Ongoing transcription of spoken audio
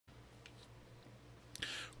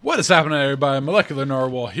What is happening, everybody?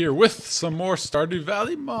 MolecularNarwhal here with some more Stardew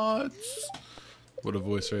Valley mods. What a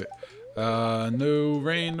voice, right? No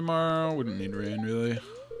rain tomorrow. We don't need rain, really.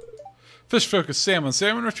 Fish focus salmon.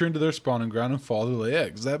 Salmon return to their spawning ground and fall to lay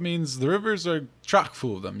eggs. That means the rivers are chock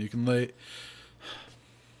full of them. You can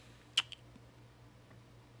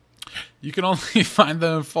only find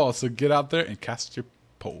them in fall, so get out there and cast your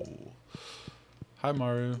pole. Hi,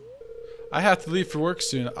 Maru. I have to leave for work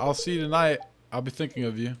soon. I'll see you tonight. I'll be thinking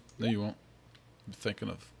of you. No, you won't. I'll be thinking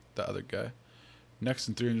of the other guy. Next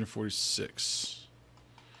in 346.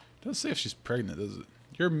 Doesn't say if she's pregnant, does it?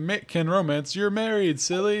 You're Ken Romance. You're married,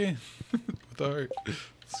 silly. With the heart.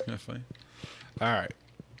 It's kind of funny. All right.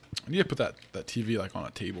 I need to put that TV like on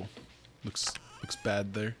a table. Looks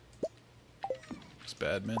bad there. Looks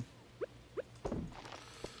bad, man.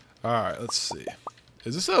 All right. Let's see.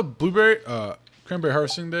 Is this a cranberry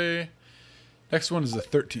harvesting day? Next one is the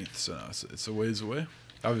 13th, so no, it's a ways away.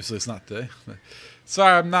 Obviously, it's not today.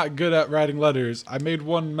 Sorry, I'm not good at writing letters. I made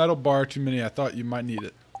one metal bar too many. I thought you might need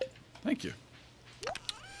it. Thank you.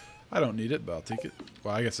 I don't need it, but I'll take it.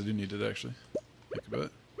 Well, I guess I do need it, actually. Think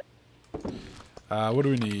about it. What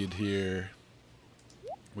do we need here?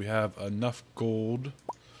 We have enough gold.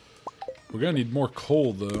 We're going to need more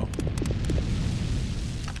coal, though.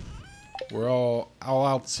 We're all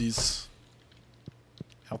outsies.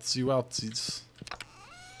 Outsies.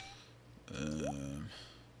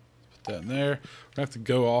 Put that in there. We're going to have to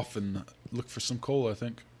go off and look for some coal, I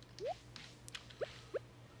think.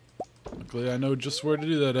 Luckily, I know just where to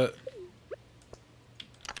do that at.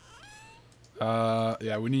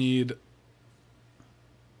 Yeah, we need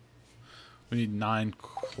 9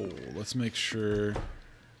 coal. Let's make sure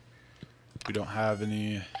we don't have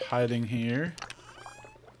any hiding here.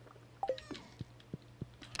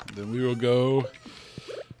 Then we will go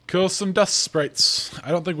kill some dust sprites.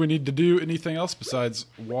 I don't think we need to do anything else besides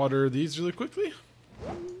water these really quickly.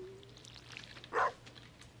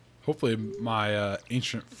 Hopefully my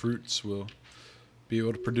ancient fruits will be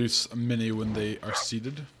able to produce a mini when they are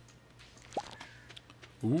seeded.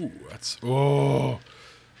 Ooh, oh.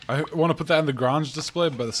 I want to put that in the garage display,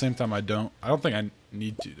 but at the same time I don't. I don't think I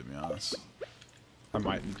need to be honest. I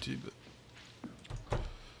might need to, but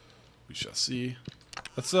we shall see.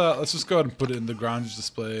 Let's just go ahead and put it in the garage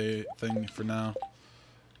display thing for now.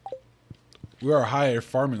 We are a higher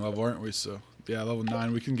farming level, aren't we? So yeah, level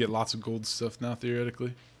 9. We can get lots of gold stuff now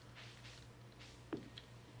theoretically.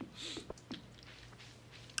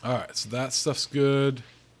 Alright, so that stuff's good.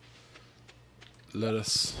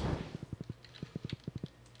 Lettuce.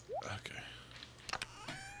 Okay.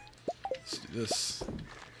 Let's do this.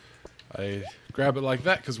 I grab it like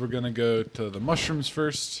that because we're going to go to the mushrooms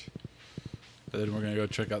first. And then we're going to go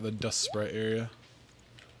check out the dust sprite area.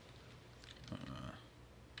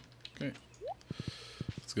 Okay.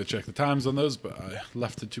 Let's go check the times on those, but I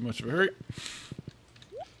left in too much of a hurry.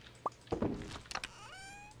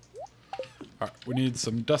 Alright, we need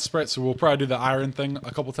some dust sprites, so we'll probably do the iron thing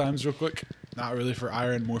a couple times real quick. Not really for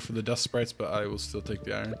iron, more for the dust sprites, but I will still take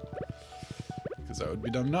the iron. Because that would be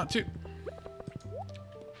dumb not to.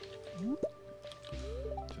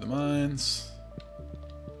 To the mines.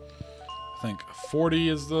 I think 40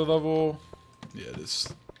 is the level. Yeah, it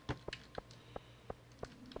is.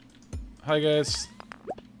 Hi, guys.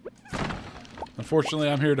 Unfortunately,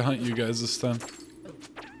 I'm here to hunt you guys this time.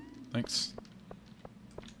 Thanks.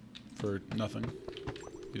 For nothing.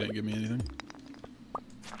 You didn't give me anything.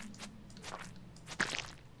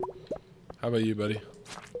 How about you, buddy?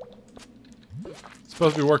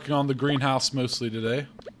 Supposed to be working on the greenhouse mostly today.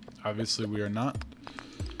 Obviously, we are not.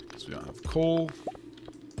 Because we don't have coal.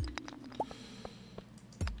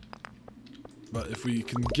 But if we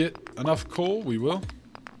can get enough coal, we will.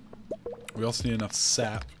 We also need enough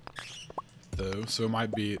sap, though. So it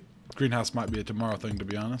might be, greenhouse might be a tomorrow thing, to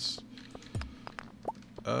be honest.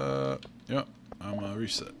 Yep. I'm gonna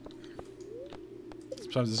reset.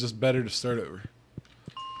 Sometimes it's just better to start over.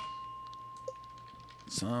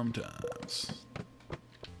 Sometimes.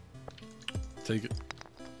 Take it.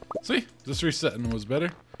 See? Just resetting was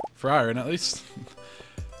better. For iron, at least.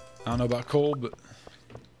 I don't know about coal, but...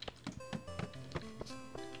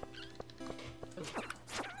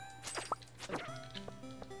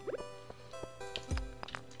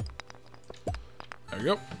 There we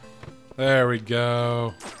go. There we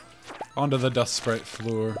go. Onto the dust sprite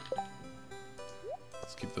floor.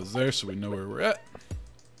 Let's keep those there so we know where we're at.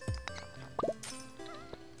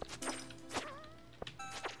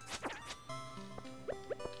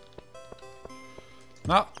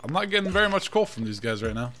 I'm not getting very much coal from these guys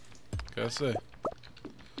right now. Gotta say.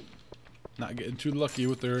 Not getting too lucky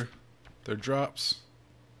with their drops.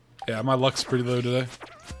 Yeah, my luck's pretty low today.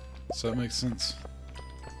 So that makes sense.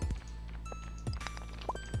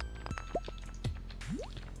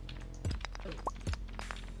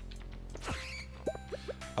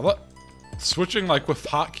 Switching like with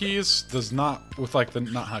hotkeys does not, with like the,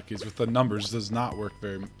 not hotkeys, with the numbers does not work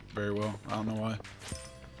very well. I don't know why.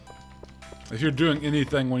 If you're doing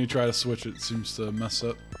anything when you try to switch, it seems to mess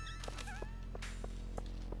up.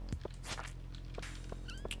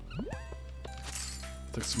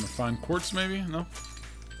 Take some refined quartz maybe? No?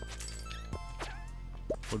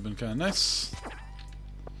 Would have been kind of nice.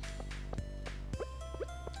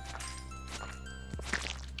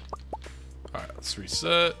 Alright, let's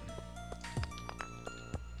reset.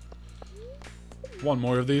 One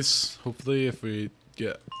more of these, hopefully, if we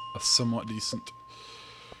get a somewhat decent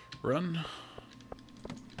run.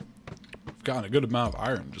 We've gotten a good amount of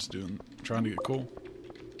iron just trying to get coal.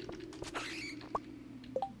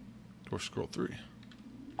 Or scroll 3.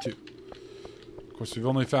 2. Of course, we've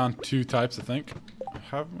only found 2 types, I think.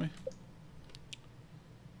 Haven't we?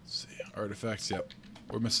 Let's see. Artifacts, yep.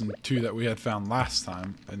 We're missing 2 that we had found last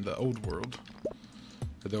time in the old world.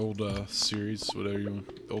 Or the old series, whatever you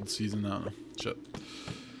want. The old season, I don't know. Shit.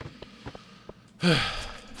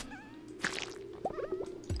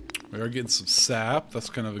 We are getting some sap.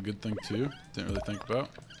 That's kind of a good thing too. Didn't really think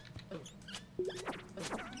about.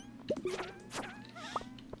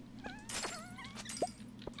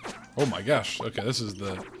 Oh my gosh. Okay, this is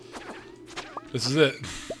it.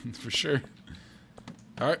 For sure.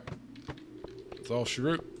 Alright. That's all she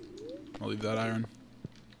wrote. I'll leave that iron.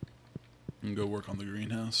 And go work on the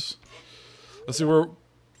greenhouse. Let's see where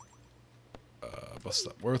bust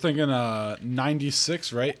up. We're thinking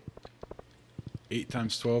 96, right? 8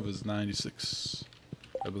 times 12 is 96,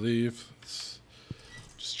 I believe. Let's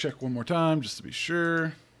just check one more time just to be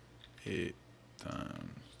sure. 8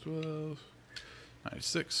 times 12,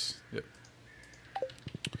 96. Yep.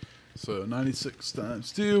 So 96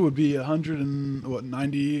 times 2 would be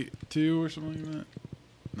 192 or something like that.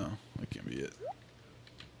 No, that can't be it.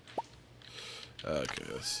 Okay,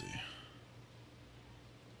 let's see.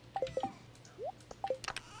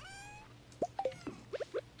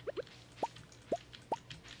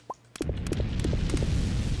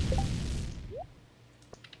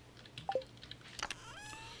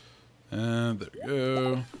 And there we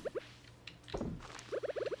go.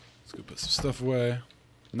 Let's go put some stuff away.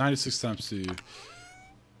 96 times 2.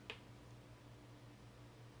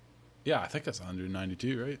 Yeah, I think that's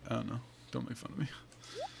 192, right? I don't know. Don't make fun of me.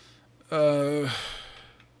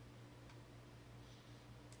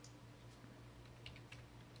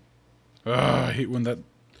 I hate when that...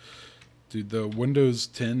 Dude, the Windows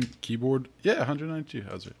 10 keyboard... Yeah, 192.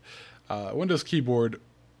 How's it? Windows keyboard...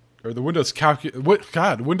 Or the Windows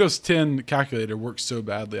Windows 10 calculator works so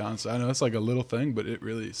badly, honestly. I know it's like a little thing, but it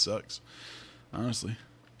really sucks. Honestly.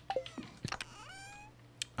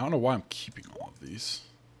 I don't know why I'm keeping all of these.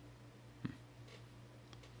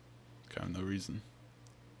 Kind of no reason.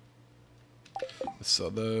 Let's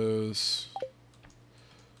sell those.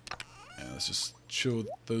 And let's just chill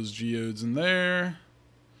those geodes in there.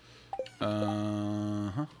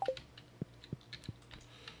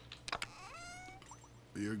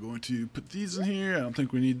 We are going to put these in here. I don't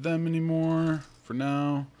think we need them anymore for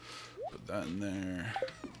now. Put that in there.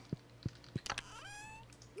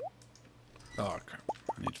 Oh, crap.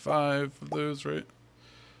 I need 5 of those, right?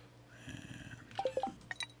 And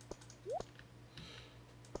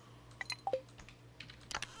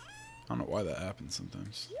I don't know why that happens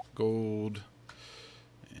sometimes. Gold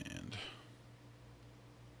and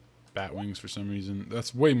bat wings for some reason.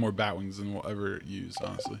 That's way more bat wings than we'll ever use,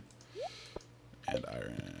 honestly. And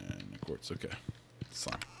iron and quartz. Okay, it's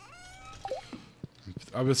fine.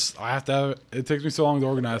 I have to have it. It takes me so long to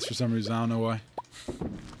organize for some reason. I don't know why.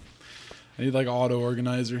 I need like auto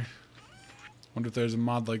organizer. Wonder if there's a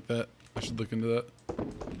mod like that. I should look into that.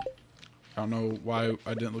 I don't know why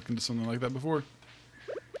I didn't look into something like that before.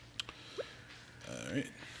 Alright.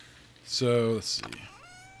 So let's see.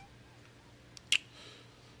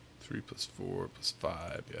 3 plus 4 plus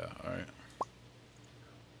 5. Yeah, alright.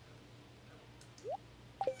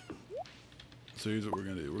 So here's what we're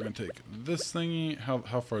gonna do. We're gonna take this thingy. How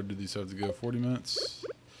far do these have to go? 40 minutes.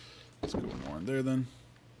 Let's go more in there then.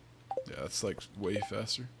 Yeah, that's like way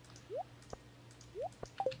faster.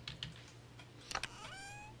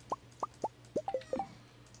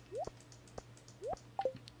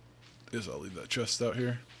 Guess I'll leave that chest out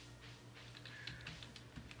here.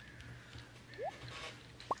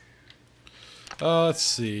 Let's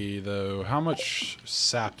see though. How much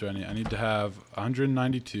sap do I need? I need to have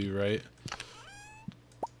 192, right?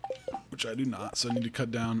 Which I do not, so I need to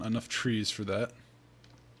cut down enough trees for that.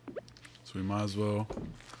 So we might as well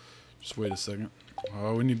Just wait a second.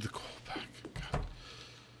 Oh, we need the coal back. God.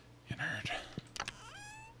 You nerd.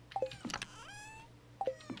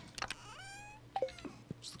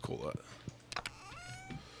 Where's the coal at?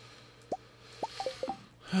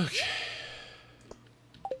 Okay.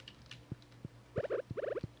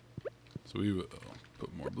 So we will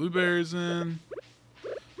put more blueberries in.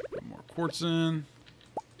 Put more quartz in.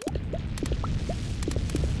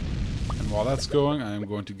 And while that's going, I am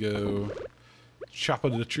going to go chop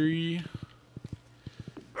of the tree.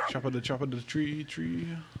 Chop of the tree.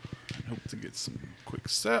 And hope to get some quick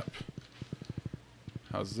sap.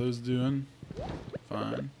 How's those doing?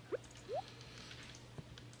 Fine.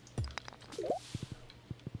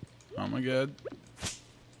 Oh my god.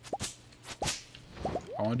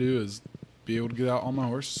 All I want to do is be able to get out on my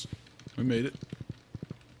horse. We made it.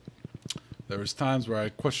 There was times where I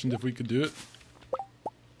questioned if we could do it.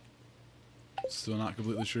 Still not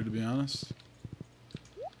completely sure, to be honest.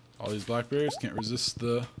 All these blackberries can't resist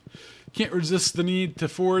the need to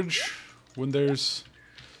forage when there's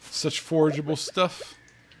such forageable stuff.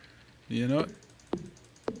 You know it?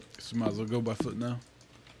 Guess we might as well go by foot now.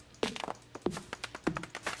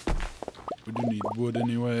 We do need wood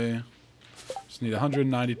anyway. Just need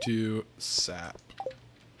 192 sap.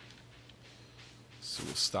 So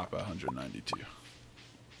we'll stop at 192.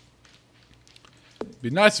 It'd be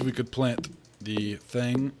nice if we could plant the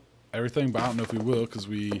thing, everything, but I don't know if we will because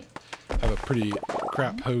we have a pretty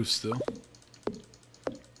crap hoe still.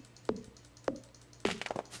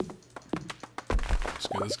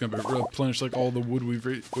 That's going to be replenished like all the wood we've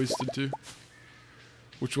wasted too.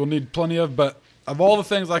 Which we'll need plenty of, but of all the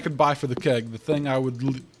things I could buy for the keg, the thing I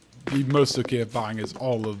would be most okay with buying is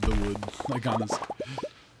all of the wood. Like, honestly.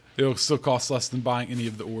 It'll still cost less than buying any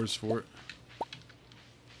of the ores for it.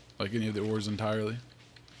 Like any of the ores entirely.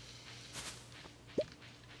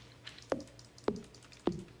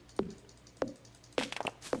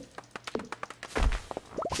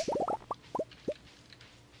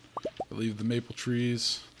 I leave the maple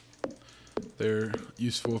trees. They're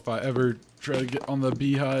useful if I ever try to get on the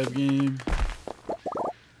beehive game.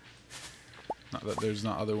 Not that there's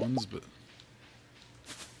not other ones, but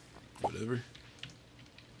whatever.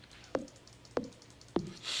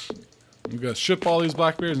 I'm going to ship all these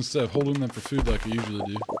blackberries instead of holding them for food like I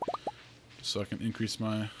usually do. Just so I can increase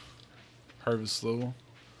my harvest level.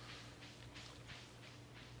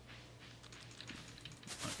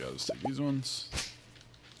 Okay, I'll just take these ones.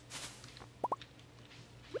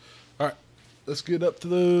 Alright, let's get up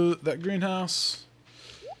to that greenhouse.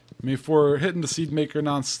 I mean, if we're hitting the seed maker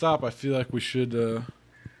non-stop, I feel like we should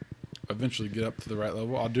eventually get up to the right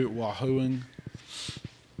level. I'll do it while hoeing.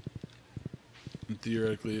 And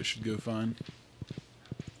theoretically, it should go fine.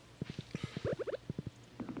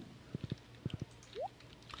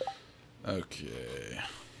 Okay.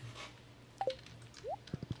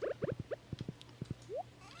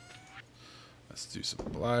 Let's do some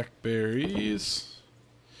blackberries.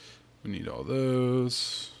 We need all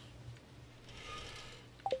those.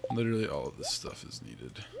 Literally all of this stuff is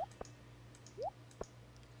needed.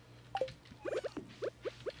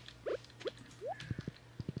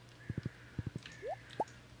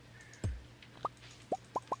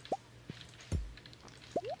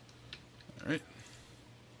 Alright.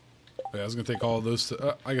 I was going to take all of those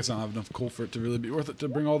to... I guess I don't have enough coal for it to really be worth it to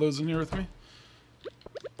bring all those in here with me.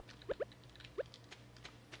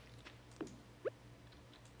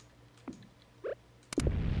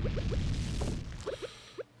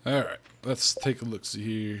 Alright, let's take a look-see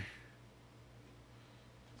here.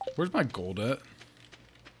 Where's my gold at?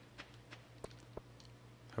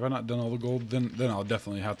 Have I not done all the gold? Then I'll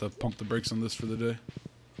definitely have to pump the brakes on this for the day.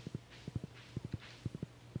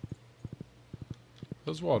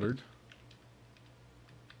 Those watered.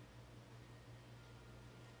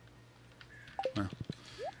 Well,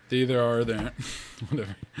 they either are or they aren't.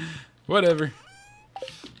 Whatever. Whatever.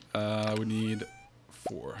 We need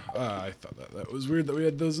 4. I thought that was weird that we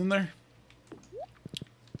had those in there.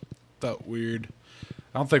 Felt weird.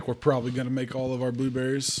 I don't think we're probably going to make all of our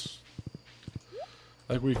blueberries.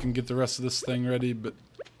 Like we can get the rest of this thing ready, but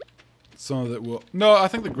some of it will... No, I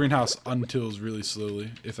think the greenhouse untills really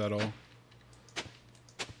slowly, if at all.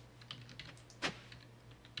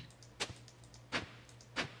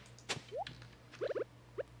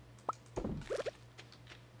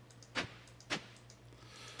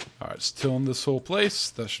 Alright, just tilling this whole place.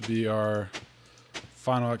 That should be our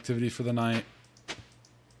final activity for the night.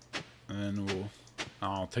 And then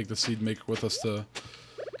I'll take the seed maker with us to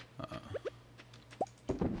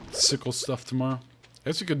sickle stuff tomorrow. I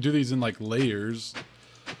guess we could do these in like layers.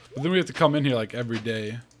 But then we have to come in here like every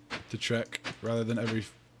day to check rather than every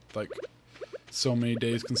like so many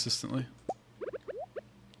days consistently.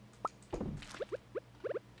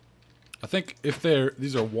 I think if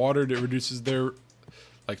these are watered, it reduces their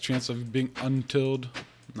like chance of being untilled.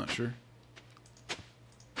 I'm not sure.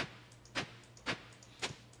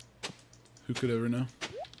 Who could ever know?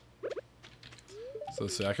 So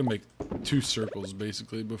let's see, I can make 2 circles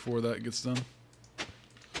basically before that gets done.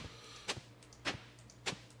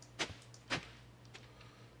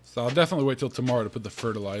 So I'll definitely wait till tomorrow to put the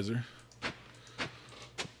fertilizer.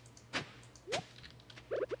 I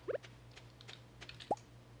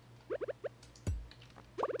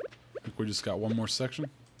think we just got one more section.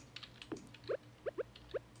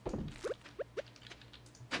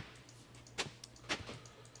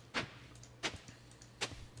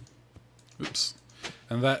 Oops.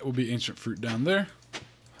 And that will be ancient fruit down there.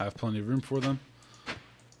 I have plenty of room for them.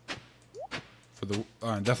 For the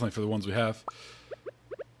definitely for the ones we have.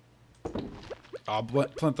 I'll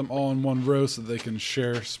plant them all in one row so they can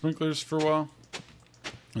share sprinklers for a while.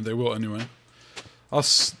 And they will anyway. I'll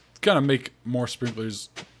kind of make more sprinklers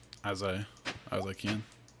as I can.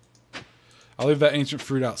 I'll leave that ancient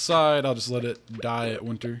fruit outside. I'll just let it die at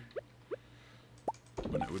winter.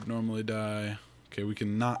 When it would normally die. Okay, we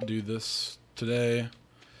cannot do this today.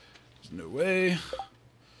 There's no way.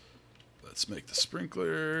 Let's make the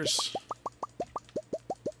sprinklers.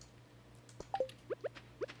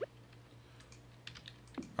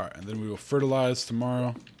 Alright, and then we will fertilize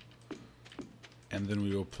tomorrow. And then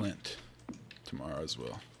we will plant tomorrow as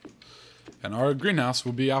well. And our greenhouse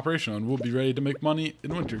will be operational and we'll be ready to make money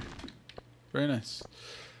in winter. Very nice.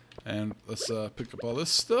 And let's pick up all this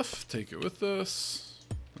stuff. Take it with us.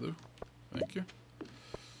 Hello. Thank you.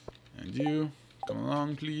 And you. Come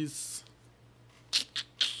along, please.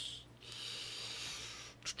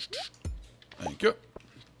 Thank you.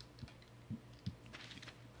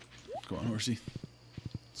 Come on, horsey.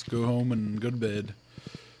 Let's go home and go to bed.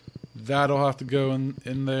 That'll have to go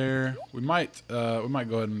in there. We might go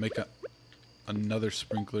ahead and make another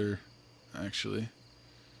sprinkler, actually,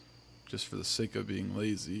 just for the sake of being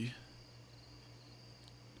lazy.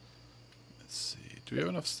 Let's see. Do we have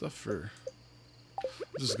enough stuff for?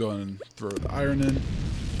 Just go ahead and throw the iron in.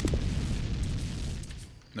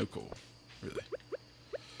 No coal, really.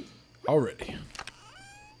 Alrighty.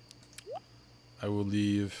 I will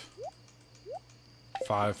leave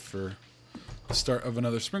 5 for the start of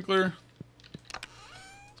another sprinkler.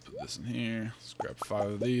 Let's put this in here. Let's grab 5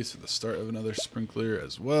 of these for the start of another sprinkler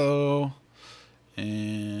as well.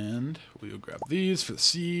 And we'll grab these for the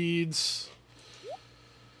seeds.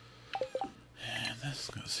 And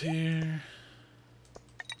this goes here.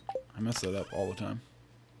 I mess that up all the time.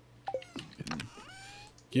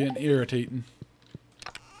 Getting irritating.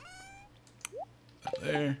 That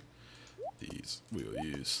there. These we will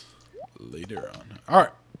use later on.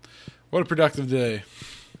 Alright. What a productive day.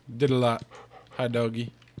 Did a lot. Hi,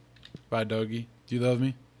 doggy. Bye, doggy. Do you love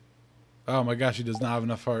me? Oh my gosh, he does not have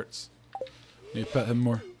enough hearts. Need to pet him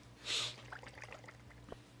more.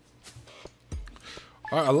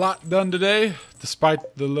 Alright, a lot done today,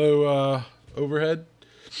 despite the low overhead.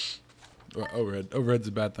 Well, overhead's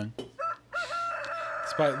a bad thing.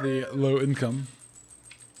 Despite the low income.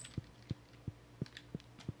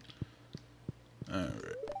 Alright.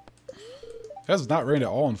 It has not rained at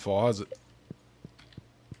all in fall, has it?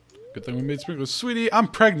 Good thing we made sprinklers. Sweetie, I'm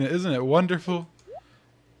pregnant. Isn't it wonderful?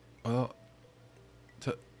 Well,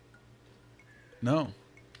 no.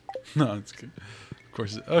 No, it's good.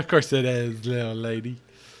 Of course it is, little lady.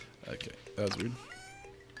 Okay, that was weird.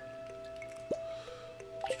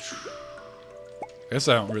 I guess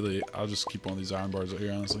I don't really. I'll just keep one of these iron bars out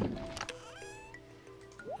here, honestly.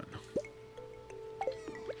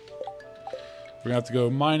 We're gonna have to go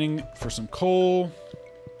mining for some coal.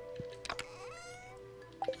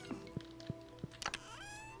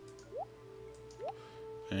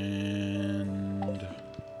 And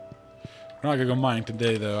we're not gonna go mining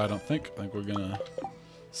today, though. I don't think. I think we're gonna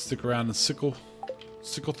stick around and sickle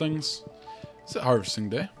things. Is it harvesting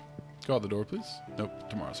day? Go out the door, please. Nope.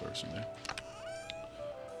 Tomorrow's harvesting day.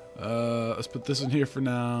 Let's put this in here for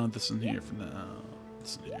now. This in here for now.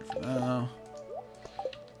 This in here for now.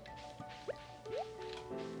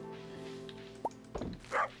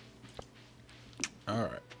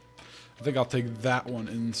 Alright. I think I'll take that one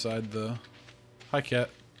inside the... Hi, cat.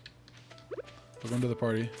 Welcome to the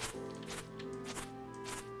party.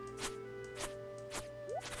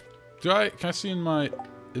 Can I see in my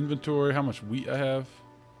inventory how much wheat I have?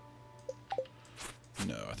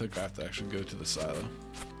 No, I think I have to actually go to the silo.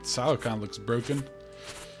 The silo kind of looks broken.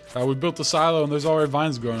 We built the silo and there's already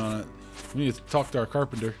vines growing on it. We need to talk to our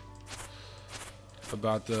carpenter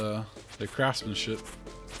about the craftsmanship.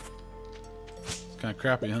 Kind of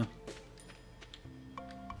crappy, huh?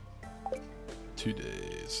 2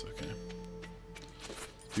 days. Okay.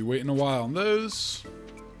 Be waiting a while on those.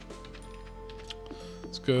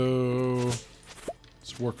 Let's go.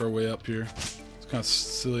 Let's work our way up here. It's kind of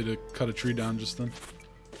silly to cut a tree down just then.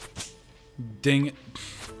 Dang it.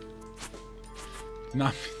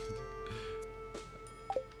 Not.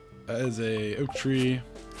 That is a oak tree.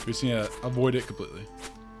 We just need to avoid it completely.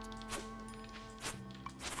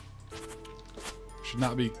 Should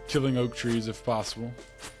not be killing oak trees if possible.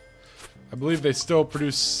 I believe they still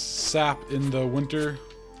produce sap in the winter.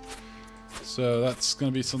 So that's going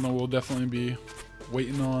to be something we'll definitely be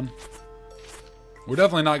waiting on. We're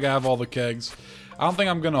definitely not going to have all the kegs. I don't think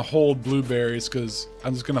I'm going to hold blueberries because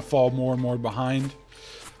I'm just going to fall more and more behind.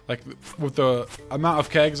 Like, with the amount of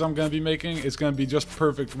kegs I'm going to be making, it's going to be just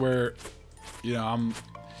perfect where, you know, I'm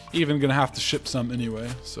even going to have to ship some anyway,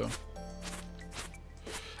 so.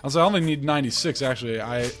 I only need 96, actually.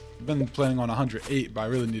 I've been planning on 108, but I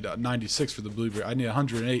really need 96 for the blueberry. I need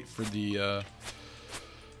 108 for the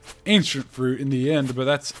ancient fruit in the end, but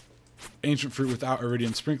that's ancient fruit without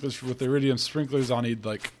iridium sprinklers. With the iridium sprinklers, I'll need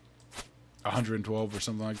like 112 or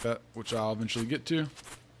something like that, which I'll eventually get to.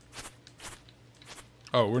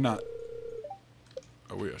 Oh, we're not.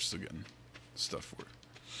 Oh, we are still getting stuff for it.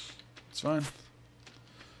 It's fine.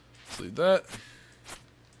 Let's leave that.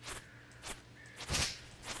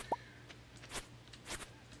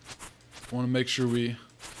 Want to make sure we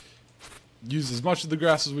use as much of the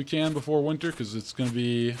grass as we can before winter, because it's going to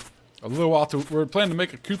be a little while to. We're planning to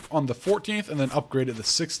make a coop on the 14th and then upgrade it the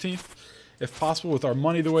 16th, if possible. With our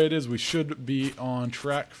money the way it is, we should be on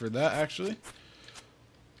track for that. Actually,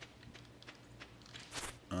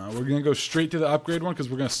 we're going to go straight to the upgrade one because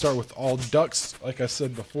we're going to start with all ducks, like I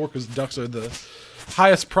said before, because ducks are the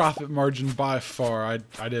highest profit margin by far.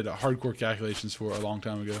 I did hardcore calculations for it a long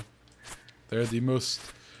time ago. They're the most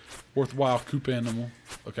worthwhile coop animal.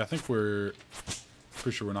 Okay, I think we're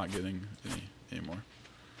pretty sure we're not getting any anymore.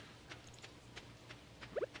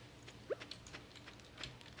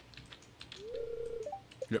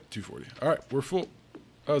 Yep, 240. All right, we're full.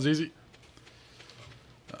 That was easy.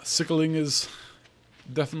 Sickling is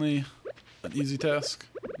definitely an easy task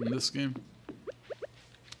in this game.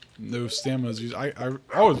 No stamina is used. I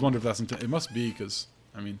always wonder if that's it must be, because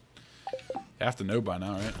I mean, you have to know by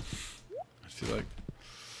now, right? I feel like.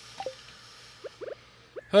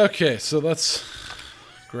 Okay, so let's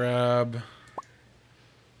grab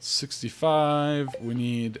 65. We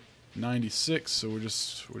need 96, so we're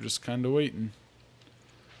just kind of waiting.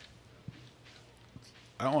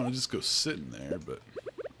 I don't want to just go sitting there, but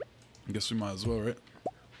I guess we might as well, right?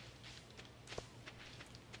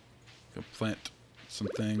 Go plant some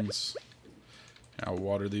things. I'll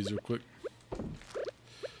water these real quick.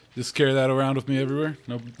 Just carry that around with me everywhere.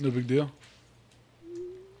 No big deal.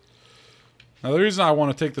 Now, the reason I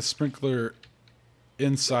want to take the sprinkler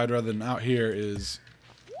inside rather than out here is,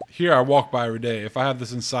 here I walk by every day. If I have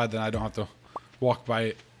this inside, then I don't have to walk by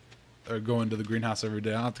it or go into the greenhouse every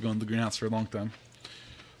day. I don't have to go into the greenhouse for a long time.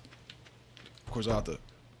 Of course, I'll have to.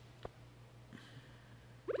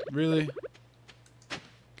 Really?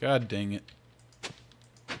 God dang it.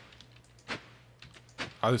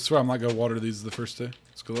 I swear I'm not going to water these the first day.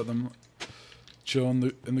 Let's go let them chill in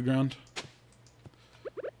the ground.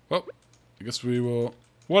 Well, I guess we will.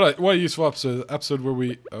 What a useful episode. Episode where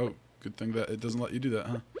we. Oh, good thing that it doesn't let you do that,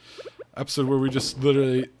 huh? Episode where we just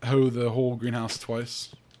literally hoe the whole greenhouse twice.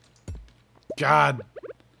 God.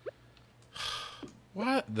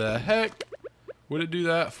 What the heck would it do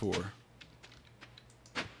that for?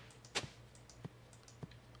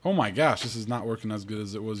 Oh my gosh, this is not working as good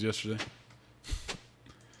as it was yesterday.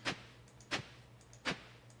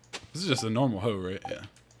 This is just a normal hoe, right? Yeah.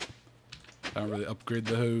 I don't really upgrade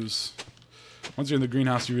the hose. Once you're in the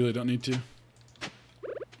greenhouse, you really don't need to.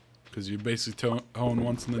 Because you're basically hoeing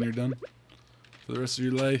once and then you're done for the rest of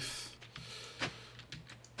your life.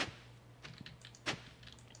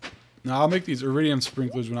 Now, I'll make these iridium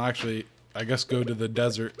sprinklers when I actually, I guess, go to the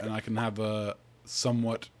desert and I can have a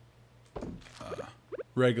somewhat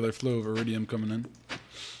regular flow of iridium coming in.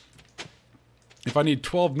 If I need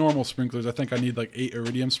 12 normal sprinklers, I think I need like 8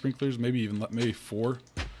 iridium sprinklers, maybe 4.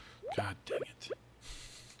 God dang it.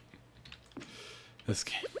 This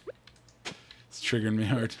game. It's triggering me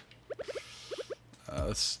hard.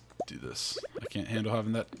 Let's do this. I can't handle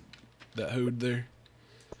having that hoed there.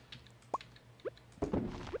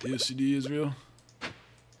 The OCD is real.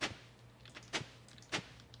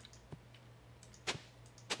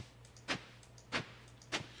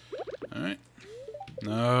 Alright.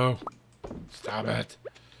 No. Stop it.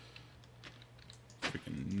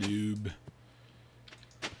 Freaking noob.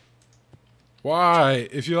 Why?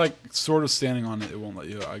 If you're like sort of standing on it, it won't let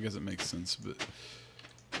you. I guess it makes sense, but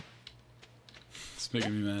it's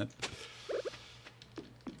making me mad.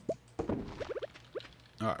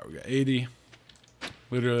 Alright, we got 80.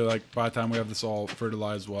 Literally, like, by the time we have this all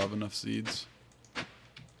fertilized, we'll have enough seeds.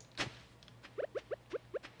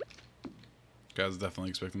 Guys, definitely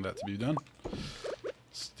expecting that to be done.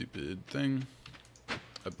 Stupid thing.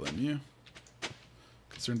 I blame you.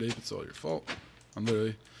 Concerned ape, it's all your fault. I'm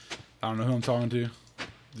literally, I don't know who I'm talking to.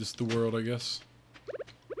 Just the world, I guess.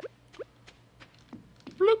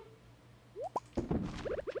 Bloop. I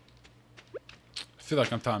feel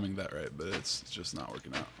like I'm timing that right, but it's just not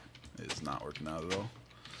working out. It's not working out at all.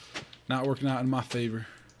 Not working out in my favor.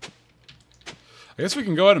 I guess we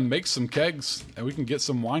can go ahead and make some kegs, and we can get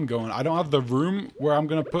some wine going. I don't have the room where I'm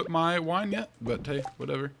going to put my wine yet, but hey,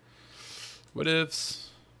 whatever. What ifs?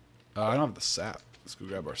 I don't have the sap. Let's go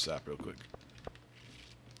grab our sap real quick.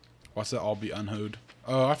 Watch that all be unhoed.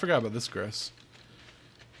 Oh, I forgot about this grass.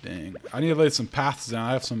 Dang. I need to lay some paths down.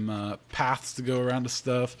 I have some paths to go around to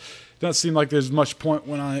stuff. Doesn't seem like there's much point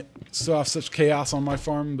when I still have such chaos on my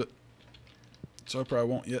farm, but so I probably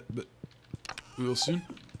won't yet, but we will soon.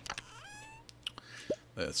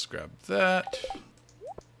 Let's grab that.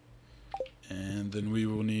 And then we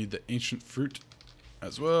will need the ancient fruit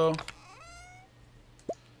as well.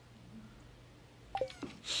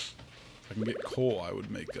 If I can get coal, I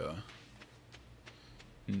would make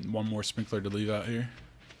one more sprinkler to leave out here.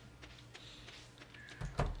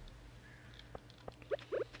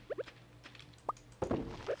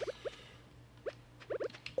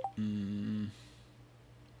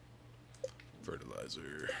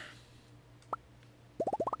 Fertilizer.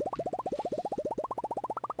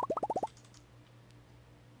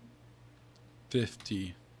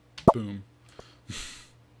 $50. Boom.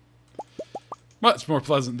 Much more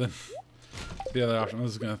pleasant than the other option. I'm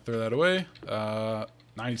just going to throw that away.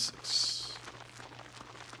 96.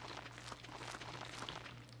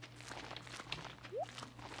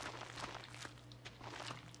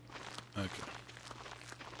 Okay.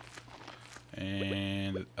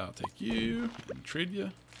 And I'll take you and trade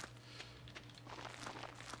you.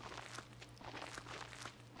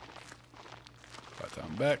 By the time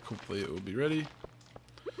I'm back, hopefully it will be ready.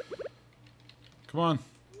 Come on.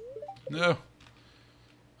 No.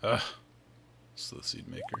 Slow seed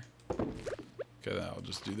maker. Okay, then I'll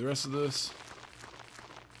just do the rest of this.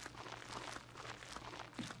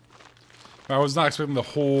 I was not expecting the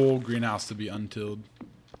whole greenhouse to be untilled.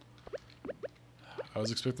 I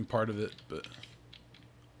was expecting part of it, but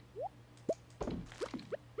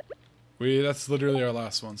that's literally our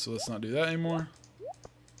last one, so let's not do that anymore.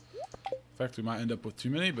 In fact, we might end up with too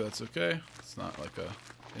many, but that's okay. It's not like a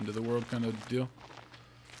end of the world kind of deal.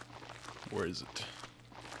 Where is it?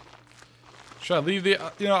 Should I leave the?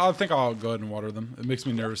 You know, I think I'll go ahead and water them. It makes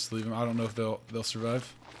me nervous to leave them. I don't know if they'll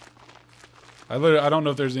survive. I don't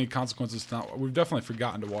know if there's any consequences to not. We've definitely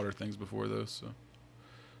forgotten to water things before though. So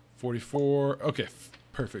 44. Okay,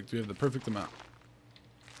 perfect. We have the perfect amount.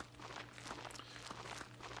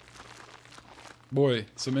 Boy,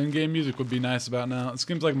 some in-game music would be nice about now. It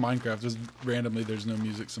seems like Minecraft. Just randomly, there's no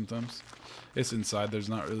music sometimes. It's inside. There's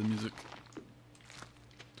not really music.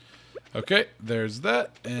 Okay, there's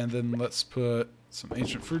that. And then let's put some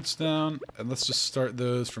ancient fruits down. And let's just start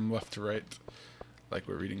those from left to right. Like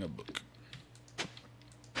we're reading a book.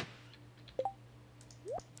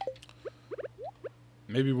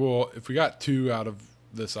 Maybe if we got 2 out of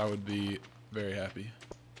this, I would be very happy.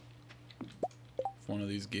 If one of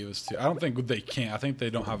these gave us 2. I don't think they can't. I think they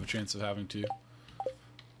don't have a chance of having 2.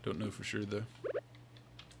 Don't know for sure, though.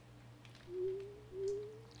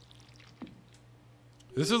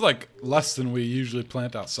 This is like less than we usually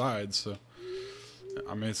plant outside, so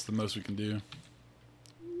I mean, it's the most we can do.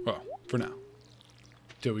 Well, for now.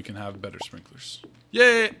 Till we can have better sprinklers.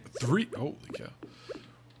 Yay! 3! Holy cow.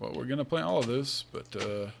 Well, we're gonna plant all of those, but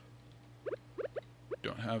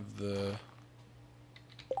don't have the.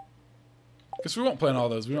 Guess we won't plant all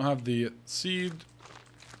those. We don't have the seed.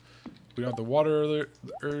 We don't have the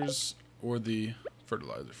waterers or the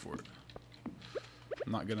fertilizer for it.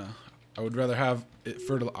 I'm not gonna. I would rather have it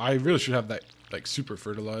fertile. I really should have that like super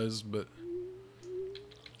fertilized, but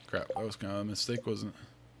crap, that was kind of a mistake, wasn't it?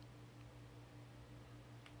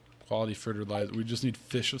 Quality fertilizer. We just need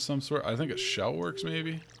fish of some sort. I think a shell works,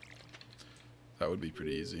 maybe. That would be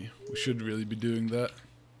pretty easy. We should really be doing that.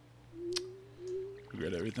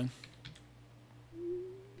 Regret everything.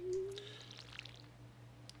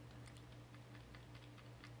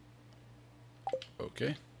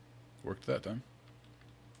 Okay. Worked that time.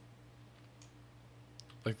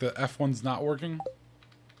 Like the F1's not working.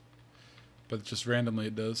 but just randomly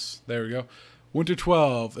it does. There we go. Winter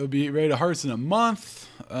 12. It'll be ready to harvest in a month.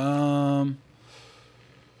 It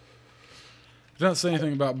doesn't say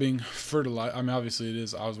anything about being fertilized. I mean, obviously it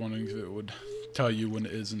is. I was wondering if it would tell you when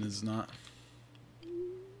it is and is not.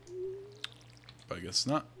 But I guess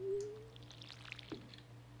not.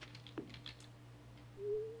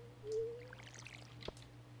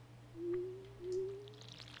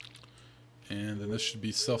 And then this should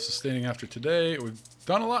be self-sustaining after today. We've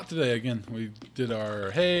done a lot today. Again, we did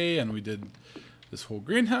our hay and we did this whole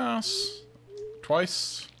greenhouse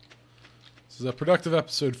twice. This is a productive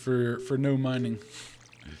episode for no mining.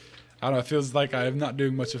 I don't know, it feels like I'm not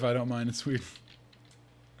doing much if I don't mine. It's weird.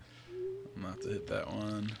 I'm gonna have to hit that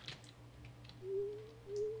one.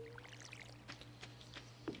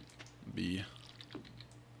 Be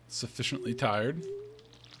sufficiently tired. So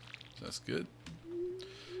that's good.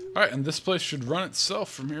 Alright, and this place should run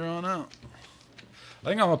itself from here on out. I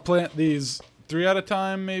think I'm going to plant these 3 at a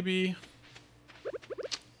time, maybe.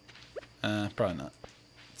 Probably not.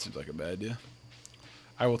 Seems like a bad idea.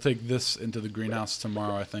 I will take this into the greenhouse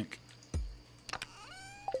tomorrow, I think.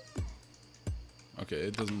 Okay,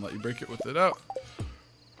 it doesn't let you break it with it out.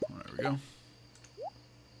 There we go.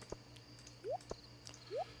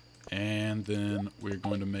 And then we're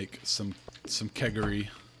going to make some keggery.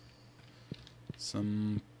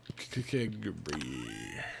 Some keggery.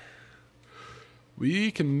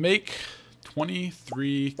 We can make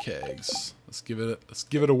 23 kegs. Let's give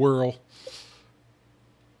it a whirl.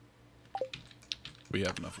 We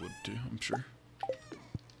have enough wood too, I'm sure.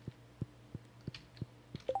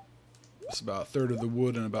 That's about a third of the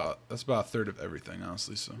wood and that's about a third of everything,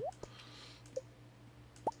 honestly. So,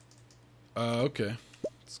 okay,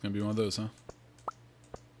 it's gonna be one of those, huh?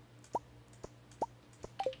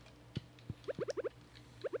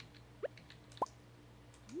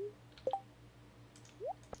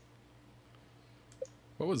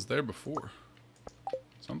 What was there before?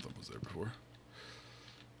 Something was there before.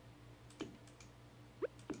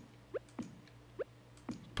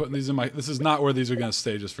 Putting these in my... This is not where these are going to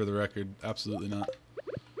stay, just for the record. Absolutely not.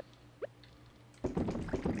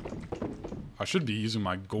 I should be using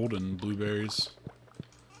my golden blueberries.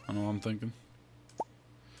 I don't know what I'm thinking.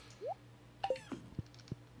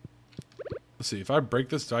 Let's see. If I break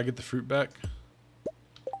this, do I get the fruit back?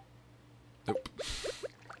 Nope.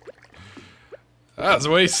 That was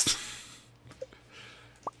a waste.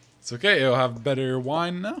 It's okay. It'll have better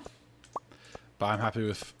wine now. But I'm happy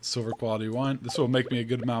with silver quality wine. This will make me a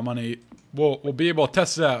good amount of money. We'll be able to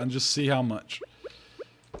test it out and just see how much.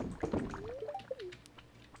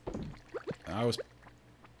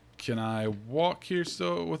 Can I walk here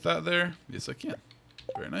still with that there? Yes, I can.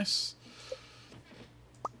 Very nice.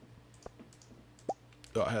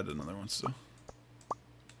 Oh, I had another one still.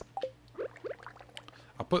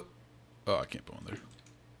 Oh, I can't put one there.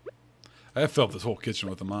 I have filled this whole kitchen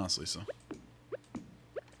with them, honestly, so.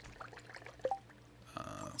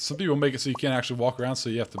 Some people make it so you can't actually walk around, so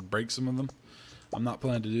you have to break some of them. I'm not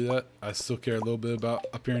planning to do that. I still care a little bit about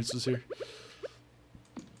appearances here.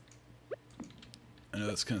 I know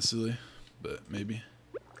that's kind of silly, but maybe.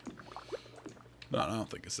 No, I don't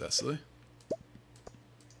think it's that silly.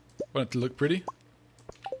 Want it to look pretty.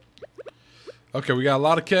 Okay, we got a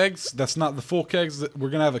lot of kegs. That's not the full kegs. We're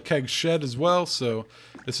going to have a keg shed as well, so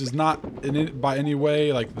this is not by any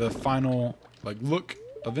way like the final look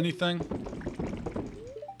of anything.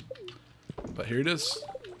 But here it is.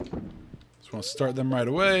 Just want to start them right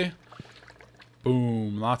away.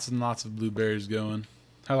 Boom. Lots and lots of blueberries going.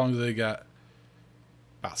 How long do they got?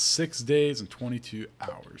 About 6 days and 22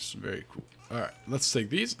 hours. Very cool. Alright, let's take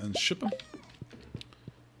these and ship them.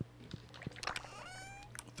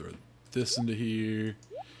 Throw this into here.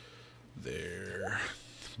 There.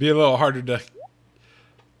 Be a little harder to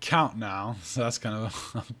count now, so that's kind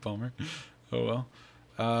of a bummer. Oh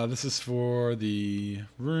well. This is for the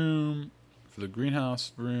room. For the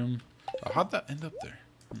greenhouse room. Oh, how'd that end up there?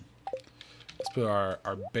 Let's put our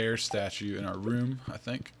bear statue in our room, I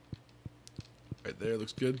think. Right there,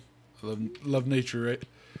 looks good. I love nature, right?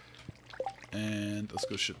 And let's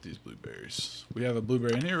go ship these blueberries. We have a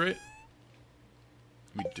blueberry in here, right?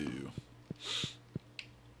 We do.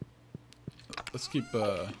 Let's keep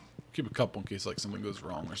a couple in case something goes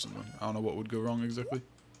wrong or something. I don't know what would go wrong exactly.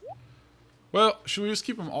 Well, should we just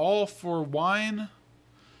keep them all for wine?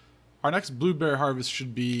 Our next blueberry harvest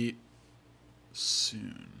should be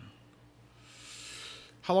soon.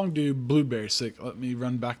 How long do blueberries take? Let me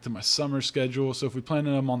run back to my summer schedule. So if we planted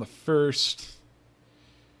them on the 1st,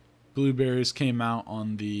 blueberries came out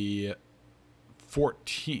on the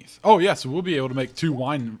 14th. Oh yeah, so we'll be able to make 2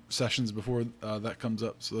 wine sessions before that comes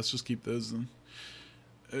up. So let's just keep those then.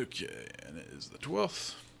 Okay, and it is the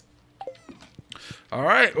 12th. All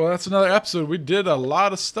right, well, that's another episode. We did a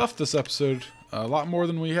lot of stuff this episode. A lot more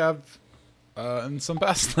than we have in some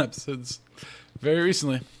past episodes very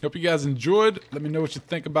recently. Hope you guys enjoyed. Let me know what you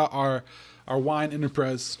think about our wine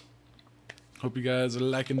enterprise. Hope you guys are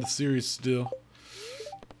liking the series still.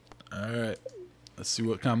 All right, let's see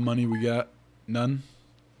what kind of money we got. None?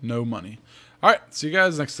 No money. All right, see you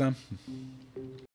guys next time.